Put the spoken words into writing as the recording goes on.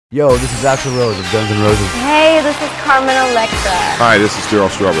Yo, this is Axl Rose of Guns N' Roses. Hey, this is Carmen Electra. Hi, this is Daryl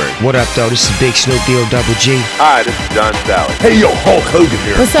Strawberry. What up, though? This is Big Snoop Double G. Hi, this is John Sally. Hey, yo, Hulk Hogan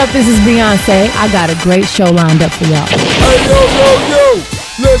here. What's up? This is Beyonce. I got a great show lined up for y'all. Hey, yo.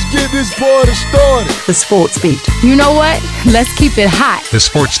 Let's get this party started. The Sports Beat. You know what? Let's keep it hot. The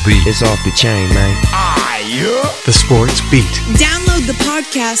Sports Beat. It's off the chain, man. Yeah. The Sports Beat. Download the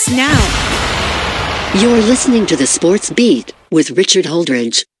podcast now. You're listening to The Sports Beat with Richard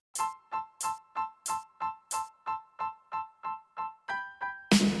Holdridge.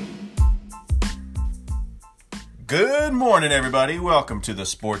 Good morning, everybody. Welcome to the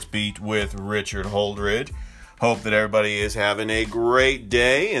Sports Beat with Richard Holdridge. Hope that everybody is having a great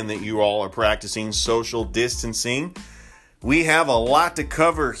day and that you all are practicing social distancing. We have a lot to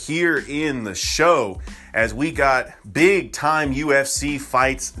cover here in the show as we got big time UFC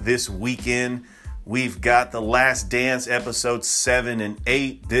fights this weekend. We've got The Last Dance episodes 7 and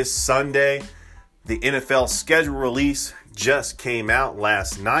 8 this Sunday. The NFL schedule release just came out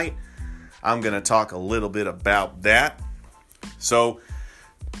last night. I'm going to talk a little bit about that. So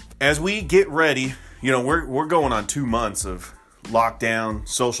as we get ready, we're going on 2 months of lockdown,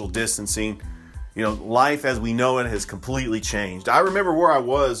 social distancing. Life as we know it has completely changed. I remember where I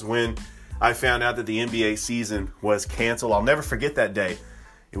was when I found out that the NBA season was canceled. I'll never forget that day.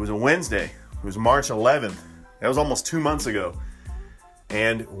 It was a Wednesday. It was March 11th. That was almost 2 months ago.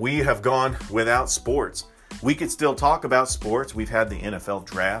 And we have gone without sports. We could still talk about sports. We've had the NFL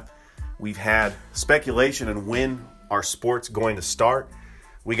draft. We've had speculation on when our sport's going to start.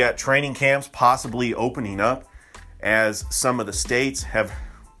 We got training camps possibly opening up as some of the states have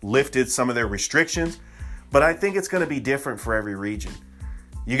lifted some of their restrictions. But I think it's going to be different for every region.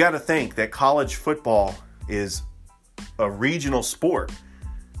 You got to think that college football is a regional sport.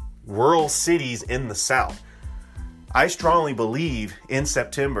 Rural cities in the South. I strongly believe in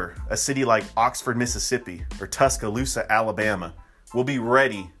September, a city like Oxford, Mississippi, or Tuscaloosa, Alabama, will be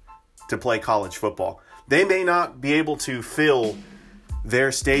ready to play college football. They may not be able to fill their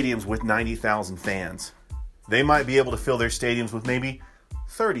stadiums with 90,000 fans. They might be able to fill their stadiums with maybe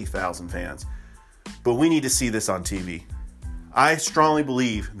 30,000 fans. But we need to see this on TV. I strongly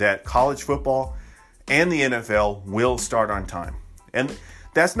believe that college football and the NFL will start on time. And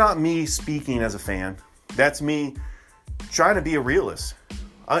that's not me speaking as a fan. That's me trying to be a realist.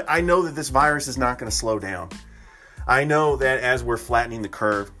 I know that this virus is not going to slow down. I know that as we're flattening the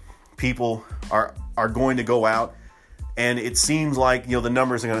curve, people are going to go out, and it seems like the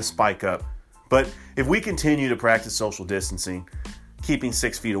numbers are going to spike up. But if we continue to practice social distancing, keeping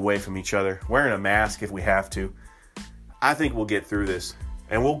 6 feet away from each other, wearing a mask if we have to, I think we'll get through this,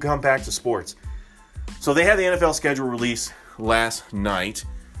 and we'll come back to sports. So they had the NFL schedule release last night,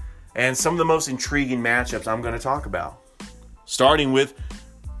 and some of the most intriguing matchups I'm going to talk about. Starting with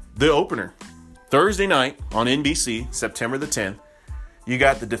the opener. Thursday night on NBC, September the 10th, you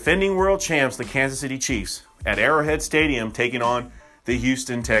got the defending world champs, the Kansas City Chiefs, at Arrowhead Stadium taking on the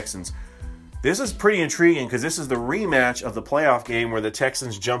Houston Texans. This is pretty intriguing because this is the rematch of the playoff game where the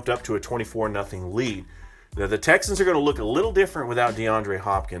Texans jumped up to a 24-0 lead. Now, the Texans are going to look a little different without DeAndre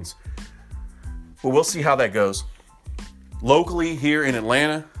Hopkins. But we'll see how that goes. Locally here in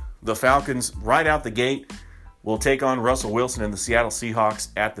Atlanta, the Falcons right out the gate will take on Russell Wilson and the Seattle Seahawks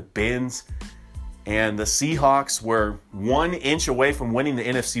at the Benz. And the Seahawks were 1 inch away from winning the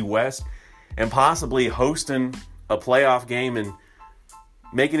NFC West and possibly hosting a playoff game and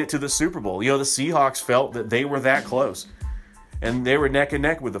making it to the Super Bowl. The Seahawks felt that they were that close. And they were neck and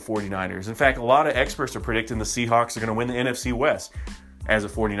neck with the 49ers. In fact, a lot of experts are predicting the Seahawks are going to win the NFC West. As a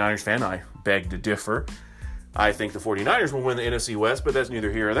 49ers fan, I beg to differ. I think the 49ers will win the NFC West, but that's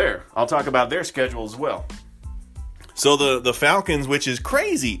neither here or there. I'll talk about their schedule as well. So the Falcons, which is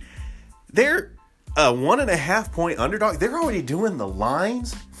crazy, they're a 1.5 point underdog. They're already doing the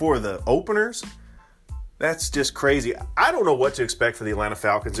lines for the openers. That's just crazy. I don't know what to expect for the Atlanta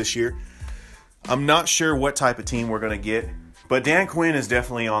Falcons this year. I'm not sure what type of team we're going to get, but Dan Quinn is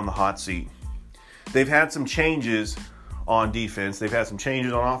definitely on the hot seat. They've had some changes on defense. They've had some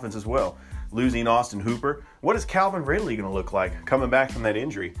changes on offense as well. Losing Austin Hooper. What is Calvin Ridley going to look like coming back from that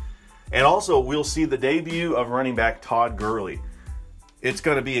injury? And also, we'll see the debut of running back Todd Gurley. It's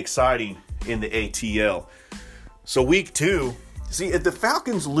going to be exciting in the ATL. So week 2, see, if the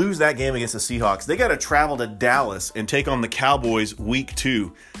Falcons lose that game against the Seahawks, they got to travel to Dallas and take on the Cowboys week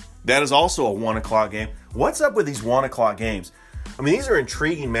 2. That is also a 1 o'clock game. What's up with these 1 o'clock games? I mean, these are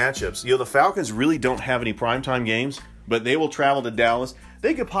intriguing matchups. The Falcons really don't have any primetime games, but they will travel to Dallas.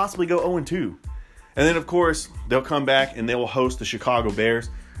 They could possibly go 0-2. And then, of course, they'll come back and they will host the Chicago Bears.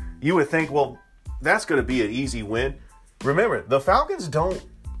 You would think, well, that's going to be an easy win. Remember, the Falcons don't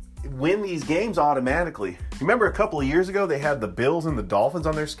win these games automatically. Remember a couple of years ago, they had the Bills and the Dolphins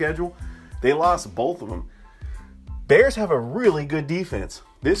on their schedule? They lost both of them. Bears have a really good defense.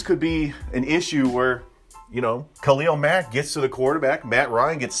 This could be an issue where, Khalil Mack gets to the quarterback, Matt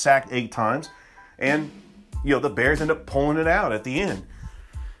Ryan gets sacked 8 times, and, the Bears end up pulling it out at the end.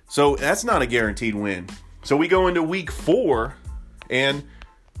 So that's not a guaranteed win. So we go into week 4, and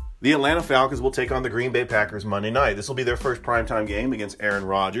the Atlanta Falcons will take on the Green Bay Packers Monday night. This will be their first primetime game against Aaron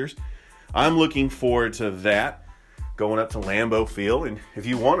Rodgers. I'm looking forward to that, going up to Lambeau Field. And if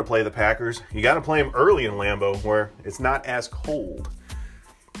you want to play the Packers, you got to play them early in Lambeau where it's not as cold.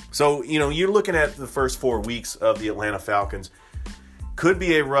 So, you're looking at the first 4 weeks of the Atlanta Falcons. Could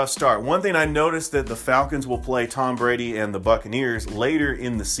be a rough start. One thing I noticed that the Falcons will play Tom Brady and the Buccaneers later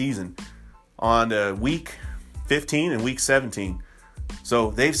in the season on week 15 and week 17.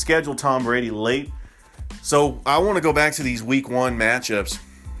 So they've scheduled Tom Brady late. So I want to go back to these week 1 matchups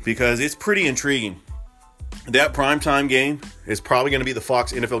because it's pretty intriguing. That primetime game is probably going to be the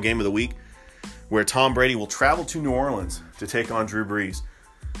Fox NFL Game of the Week, where Tom Brady will travel to New Orleans to take on Drew Brees.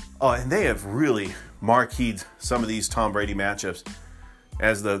 Oh, and they have really marqueed some of these Tom Brady matchups,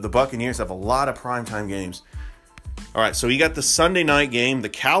 as the Buccaneers have a lot of primetime games. All right, so you got the Sunday night game. The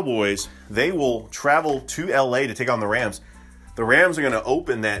Cowboys, they will travel to LA to take on the Rams. The Rams are going to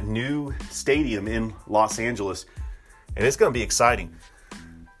open that new stadium in Los Angeles, and it's going to be exciting.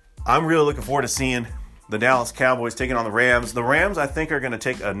 I'm really looking forward to seeing the Dallas Cowboys taking on the Rams. The Rams, I think, are going to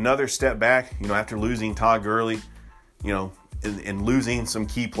take another step back, after losing Todd Gurley, and losing some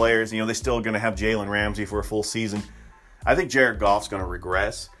key players. They're still going to have Jalen Ramsey for a full season. I think Jared Goff's going to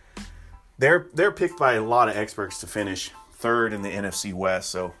regress. They're picked by a lot of experts to finish 3rd in the NFC West,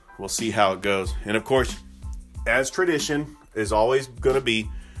 so we'll see how it goes. And, of course, as tradition is always going to be,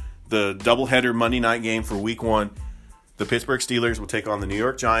 the doubleheader Monday night game for week 1. The Pittsburgh Steelers will take on the New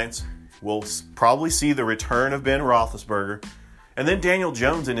York Giants. We'll probably see the return of Ben Roethlisberger. And then Daniel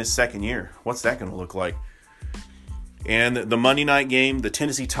Jones in his second year. What's that going to look like? And the Monday night game, the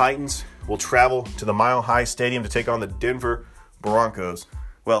Tennessee Titans will travel to the Mile High Stadium to take on the Denver Broncos.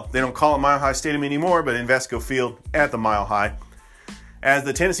 Well, they don't call it Mile High Stadium anymore, but Invesco Field at the Mile High. As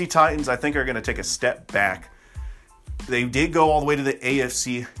the Tennessee Titans, I think, are going to take a step back. They did go all the way to the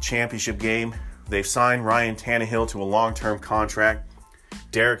AFC Championship game. They've signed Ryan Tannehill to a long-term contract.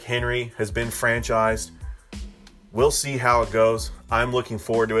 Derrick Henry has been franchised. We'll see how it goes. I'm looking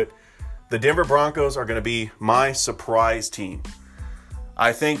forward to it. The Denver Broncos are going to be my surprise team.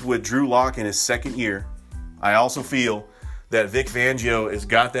 I think with Drew Lock in his second year, I also feel that Vic Fangio has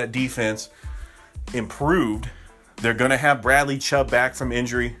got that defense improved. They're going to have Bradley Chubb back from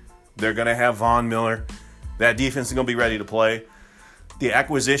injury. They're going to have Von Miller. That defense is going to be ready to play. The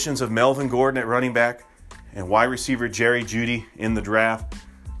acquisitions of Melvin Gordon at running back and wide receiver Jerry Jeudy in the draft,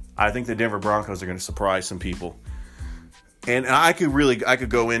 I think the Denver Broncos are going to surprise some people. And I could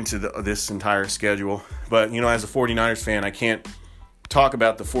go into this entire schedule, but as a 49ers fan, I can't talk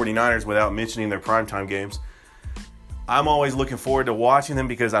about the 49ers without mentioning their primetime games. I'm always looking forward to watching them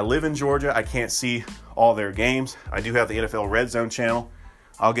because I live in Georgia. I can't see all their games. I do have the NFL Red Zone channel.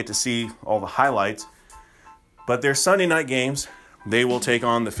 I'll get to see all the highlights. But their Sunday night games, they will take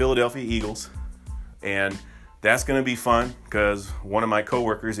on the Philadelphia Eagles. And that's going to be fun because one of my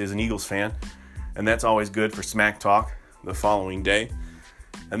coworkers is an Eagles fan. And that's always good for smack talk the following day.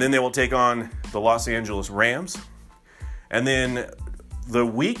 And then they will take on the Los Angeles Rams. And then the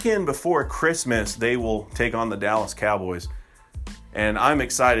weekend before Christmas, they will take on the Dallas Cowboys. And I'm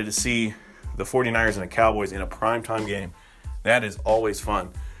excited to see the 49ers and the Cowboys in a primetime game. That is always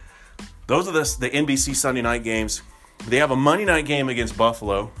fun. Those are the NBC Sunday night games. They have a Monday night game against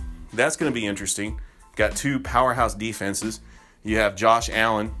Buffalo. That's going to be interesting. Got 2 powerhouse defenses. You have Josh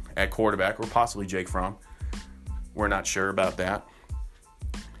Allen at quarterback, or possibly Jake Fromm. We're not sure about that.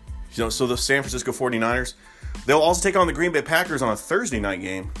 So the San Francisco 49ers, they'll also take on the Green Bay Packers on a Thursday night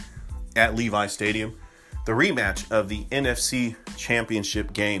game at Levi Stadium. The rematch of the NFC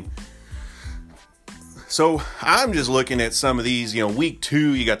Championship game. So I'm just looking at some of these, week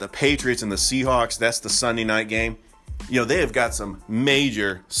 2, you got the Patriots and the Seahawks. That's the Sunday night game. They have got some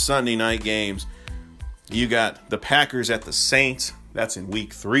major Sunday night games. You got the Packers at the Saints. That's in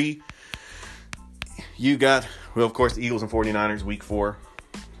week 3. You got, of course, the Eagles and 49ers, week 4.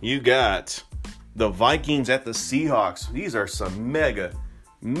 You got the Vikings at the Seahawks. These are some mega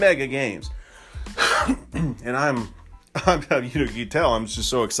games. And I'm you can tell I'm just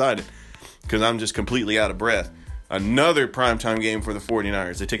so excited because I'm just completely out of breath. Another primetime game for the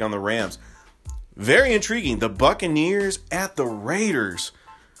 49ers. They take on the Rams. Very intriguing. The Buccaneers at the Raiders.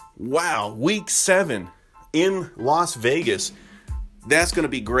 Wow. Week 7 in Las Vegas. That's going to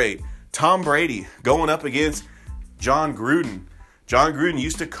be great. Tom Brady going up against John Gruden. John Gruden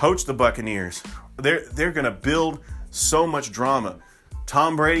used to coach the Buccaneers. They're going to build so much drama.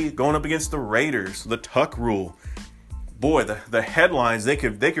 Tom Brady going up against the Raiders, the Tuck Rule. Boy, the headlines, they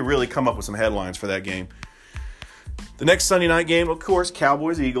could really come up with some headlines for that game. The next Sunday night game, of course,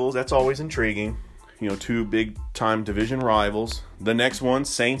 Cowboys-Eagles. That's always intriguing. You know, two big-time division rivals. The next one,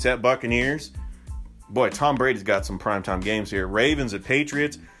 Saints at Buccaneers. Boy, Tom Brady's got some primetime games here. Ravens at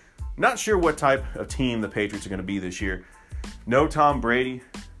Patriots. Not sure what type of team the Patriots are going to be this year. No Tom Brady.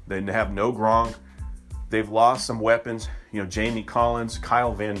 They have no Gronk. They've lost some weapons. You know, Jamie Collins,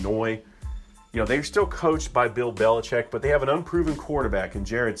 Kyle Van Noy. You know, they're still coached by Bill Belichick, but they have an unproven quarterback in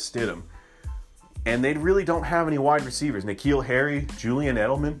Jarrett Stidham. And they really don't have any wide receivers. N'Keal Harry, Julian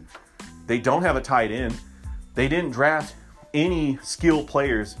Edelman. They don't have a tight end. They didn't draft any skilled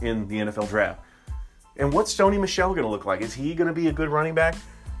players in the NFL draft. And what's Stoney Michel going to look like? Is he going to be a good running back?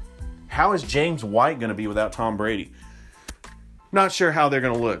 How is James White going to be without Tom Brady? Not sure how they're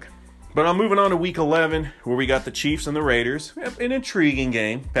going to look. But I'm moving on to Week 11, where we got the Chiefs and the Raiders. An intriguing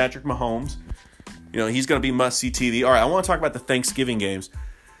game. Patrick Mahomes. You know, he's going to be must-see TV. All right, I want to talk about the Thanksgiving games.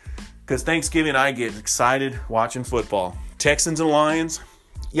 Because Thanksgiving, I get excited watching football. Texans and Lions.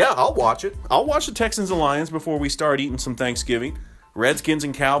 Yeah, I'll watch it. I'll watch the Texans and Lions before we start eating some Thanksgiving. Redskins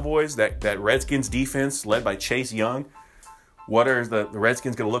and Cowboys. That Redskins defense led by Chase Young. What are the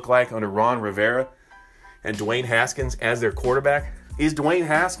Redskins going to look like under Ron Rivera and Dwayne Haskins as their quarterback? Is Dwayne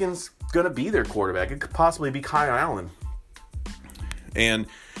Haskins going to be their quarterback? It could possibly be Kyle Allen. And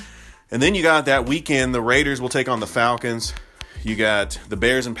then you got that weekend, the Raiders will take on the Falcons. You got the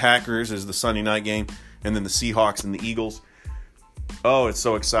Bears and Packers as the Sunday night game, and then the Seahawks and the Eagles. Oh, it's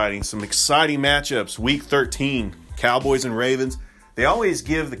so exciting. Some exciting matchups. Week 13, Cowboys and Ravens. They always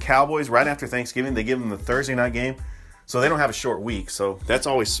give the Cowboys, right after Thanksgiving, they give them the Thursday night game, so they don't have a short week. So that's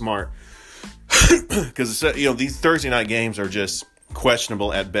always smart. Because, you know, these Thursday night games are just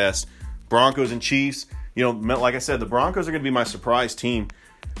questionable at best. Broncos and Chiefs. You know, like I said, the Broncos are going to be my surprise team.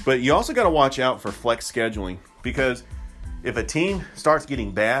 But you also got to watch out for flex scheduling, because if a team starts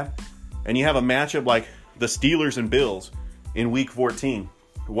getting bad and you have a matchup like the Steelers and Bills in Week 14,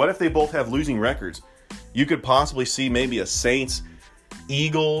 what if they both have losing records? You could possibly see maybe a Saints,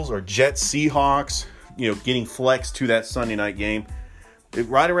 Eagles, or Jets, Seahawks, you know, getting flexed to that Sunday night game.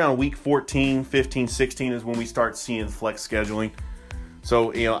 Right around Week 14, 15, 16 is when we start seeing flex scheduling.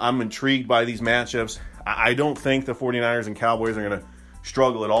 So, you know, I'm intrigued by these matchups. I don't think the 49ers and Cowboys are going to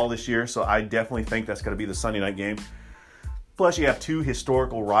struggle at all this year, so I definitely think that's going to be the Sunday night game. Plus, you have two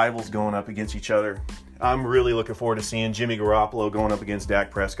historical rivals going up against each other. I'm really looking forward to seeing Jimmy Garoppolo going up against Dak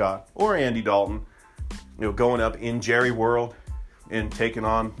Prescott or Andy Dalton, you know, going up in Jerry World and taking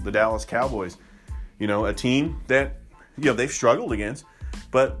on the Dallas Cowboys. You know, a team that, you know, they've struggled against,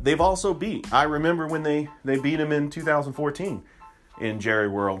 but they've also beat. I remember when they beat them in 2014 in Jerry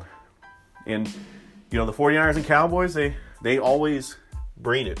World. And, you know, the 49ers and Cowboys, they always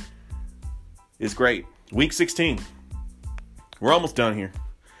bring it. It's great. Week 16. We're almost done here.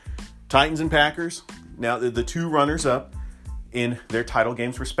 Titans and Packers. Now, the two runners-up in their title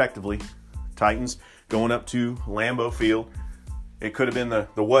games respectively. Titans going up to Lambeau Field. It could have been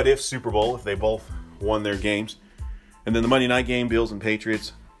the what-if Super Bowl if they both won their games. And then the Monday night game, Bills and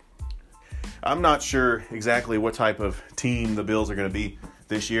Patriots. I'm not sure exactly what type of team the Bills are going to be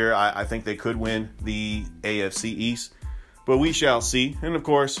this year. I think they could win the AFC East, but we shall see. And, of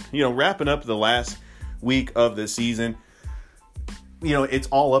course, you know, wrapping up the last week of the season, you know, it's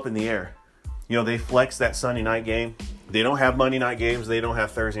all up in the air. You know, they flex that Sunday night game. They don't have Monday night games. They don't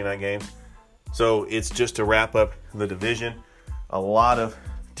have Thursday night games. So it's just to wrap up the division. A lot of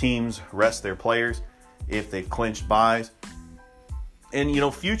teams rest their players if they've clinched buys. And, you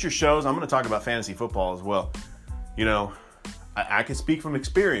know, future shows, I'm going to talk about fantasy football as well. You know, I can speak from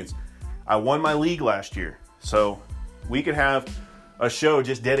experience. I won my league last year. So we could have a show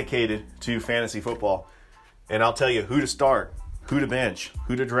just dedicated to fantasy football. And I'll tell you who to start, who to bench,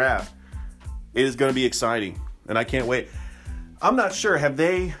 who to draft. It is going to be exciting. And I can't wait. I'm not sure. Have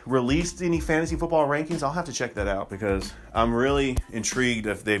they released any fantasy football rankings? I'll have to check that out because I'm really intrigued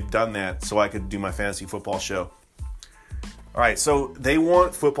if they've done that so I could do my fantasy football show. All right, so they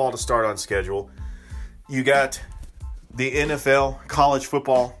want football to start on schedule. You got the NFL, college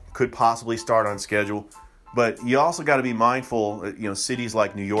football could possibly start on schedule. But you also got to be mindful, you know, cities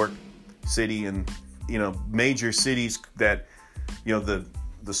like New York City and, you know, major cities that, you know,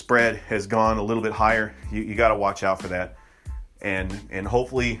 the spread has gone a little bit higher. You got to watch out for that. And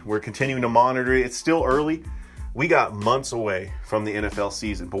hopefully we're continuing to monitor it. It's still early. We got months away from the NFL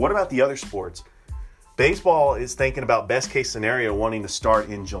season. But what about the other sports? Baseball is thinking about best case scenario wanting to start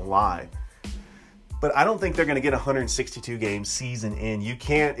in July. But I don't think they're going to get a 162 game season in. You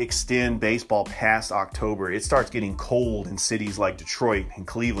can't extend baseball past October. It starts getting cold in cities like Detroit and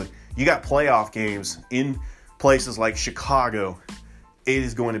Cleveland. You got playoff games in places like Chicago. It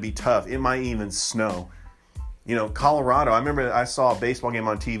is going to be tough. It might even snow. You know, Colorado, I remember I saw a baseball game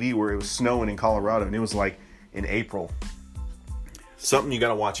on TV where it was snowing in Colorado, and it was like in April. Something you got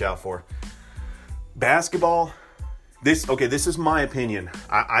to watch out for. Basketball, this is my opinion.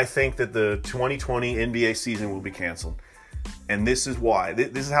 I think that the 2020 NBA season will be canceled. And this is why.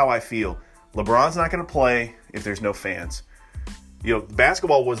 This is how I feel. LeBron's not going to play if there's no fans. You know,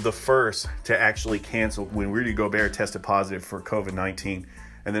 basketball was the first to actually cancel when Rudy Gobert tested positive for COVID-19,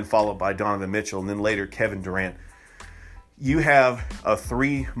 and then followed by Donovan Mitchell, and then later Kevin Durant. You have a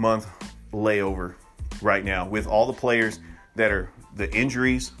 3-month layover right now with all the players that are the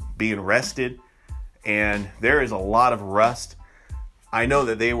injuries being rested, and there is a lot of rust. I know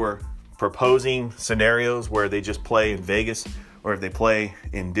that they were proposing scenarios where they just play in Vegas or if they play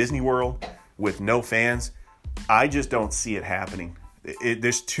in Disney World with no fans. I just don't see it happening.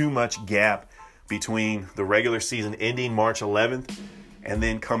 There's too much gap between the regular season ending March 11th and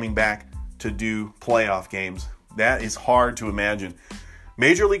then coming back to do playoff games. That is hard to imagine.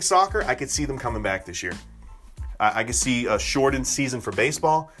 Major League Soccer, I could see them coming back this year. I could see a shortened season for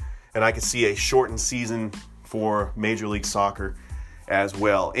baseball, and I could see a shortened season for Major League Soccer as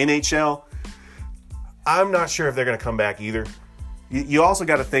well. NHL, I'm not sure if they're going to come back either. You also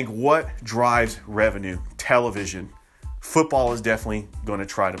got to think what drives revenue. Television. Football is definitely going to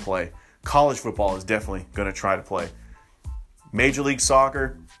try to play. College football is definitely going to try to play. Major League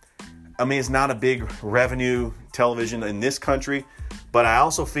Soccer, I mean, it's not a big revenue television in this country, but I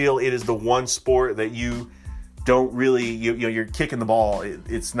also feel it is the one sport that you don't really, you're kicking the ball.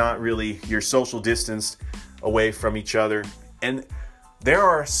 It's not really, you're social distanced away from each other. And there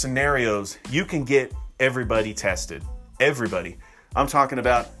are scenarios you can get everybody tested. Everybody. I'm talking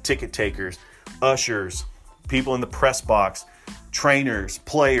about ticket takers, ushers, people in the press box, trainers,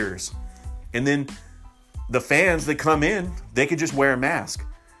 players. And then the fans that come in, they could just wear a mask.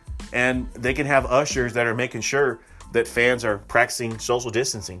 And they can have ushers that are making sure that fans are practicing social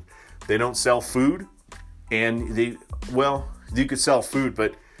distancing. They don't sell food. And you could sell food,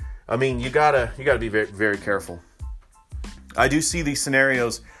 but I mean, you gotta be very, very careful. I do see these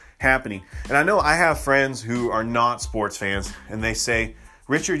scenarios happening. And I know I have friends who are not sports fans, and they say,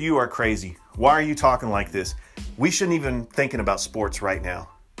 Richard, you are crazy. Why are you talking like this? We shouldn't even thinking about sports right now.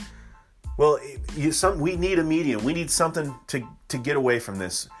 Well, we need a medium. We need something to get away from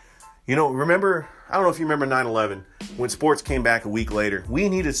this. You know, I don't know if you remember 9/11, when sports came back a week later. We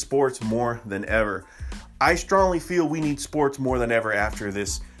needed sports more than ever. I strongly feel we need sports more than ever after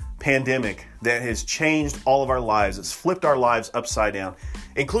this pandemic that has changed all of our lives. It's flipped our lives upside down,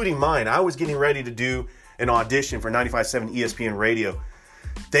 including mine. I was getting ready to do an audition for 95.7 ESPN Radio.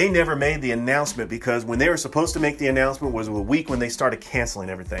 They never made the announcement because when they were supposed to make the announcement was a week when they started canceling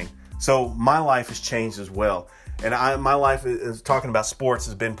everything. So my life has changed as well. And my life is talking about sports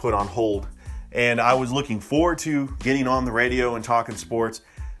has been put on hold. And I was looking forward to getting on the radio and talking sports.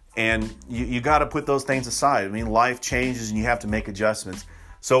 And you got to put those things aside. I mean, life changes and you have to make adjustments.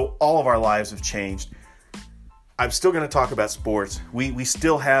 So all of our lives have changed. I'm still going to talk about sports. We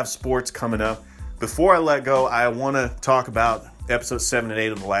still have sports coming up. Before I let go, I want to talk about episodes 7 and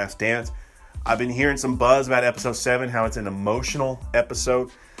 8 of The Last Dance. I've been hearing some buzz about episode 7, how it's an emotional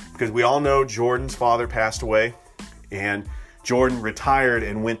episode, because we all know Jordan's father passed away and Jordan retired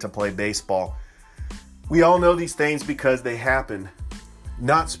and went to play baseball. We all know these things because they happened.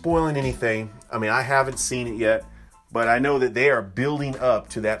 Not spoiling anything. I mean, I haven't seen it yet, but I know that they are building up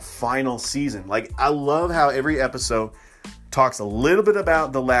to that final season. Like, I love how every episode talks a little bit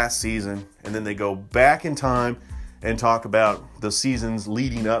about the last season, and then they go back in time and talk about the seasons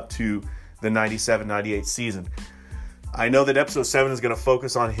leading up to the 97-98 season. I know that episode 7 is going to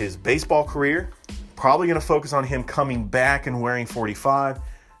focus on his baseball career, probably going to focus on him coming back and wearing 45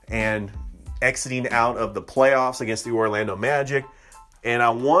 and exiting out of the playoffs against the Orlando Magic. And I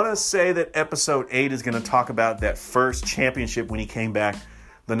want to say that episode 8 is going to talk about that first championship when he came back,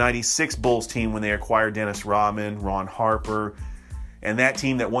 the 96 Bulls team when they acquired Dennis Rodman, Ron Harper, and that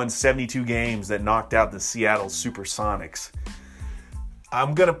team that won 72 games that knocked out the Seattle Supersonics.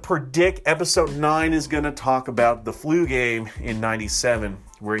 I'm going to predict episode 9 is going to talk about the flu game in 97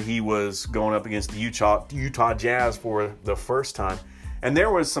 where he was going up against the Utah Jazz for the first time. And there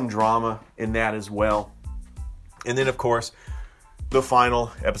was some drama in that as well. And then, of course, the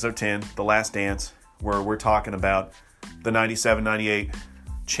final, episode 10, The Last Dance, where we're talking about the 97-98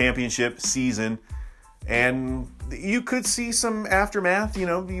 championship season And you could see some aftermath. You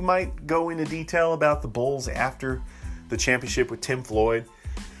know, you might go into detail about the Bulls after the championship with Tim Floyd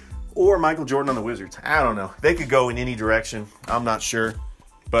or Michael Jordan on the Wizards. I don't know. They could go in any direction. I'm not sure.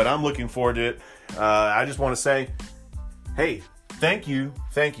 But I'm looking forward to it. I just want to say, hey, thank you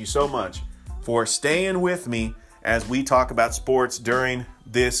so much for staying with me as we talk about sports during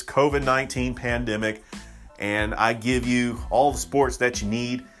this COVID-19 pandemic. And I give you all the sports that you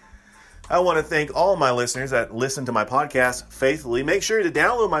need. I want to thank all my listeners that listen to my podcast faithfully. Make sure to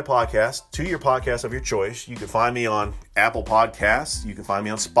download my podcast to your podcast of your choice. You can find me on Apple Podcasts. You can find me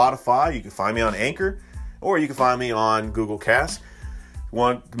on Spotify. You can find me on Anchor. Or you can find me on Google Cast.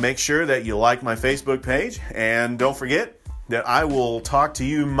 Want to make sure that you like my Facebook page. And don't forget that I will talk to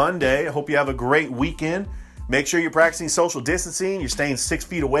you Monday. I hope you have a great weekend. Make sure you're practicing social distancing. You're staying 6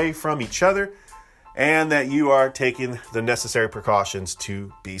 feet away from each other. And that you are taking the necessary precautions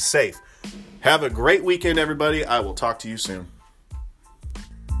to be safe. Have a great weekend, everybody. I will talk to you soon.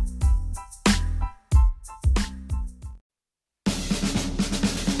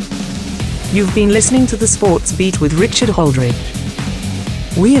 You've been listening to The Sports Beat with Richard Holdridge.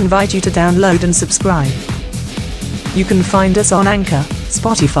 We invite you to download and subscribe. You can find us on Anchor,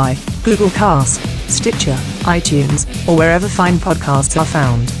 Spotify, Google Cast, Stitcher, iTunes, or wherever fine podcasts are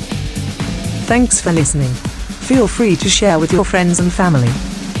found. Thanks for listening. Feel free to share with your friends and family.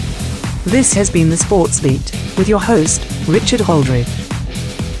 This has been The Sports Beat, with your host, Richard Holdridge.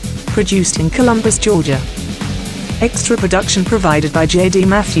 Produced in Columbus, Georgia. Extra production provided by J.D.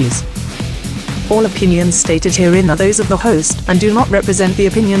 Matthews. All opinions stated herein are those of the host and do not represent the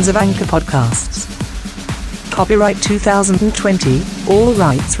opinions of Anchor Podcasts. Copyright 2020, all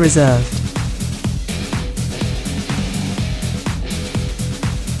rights reserved.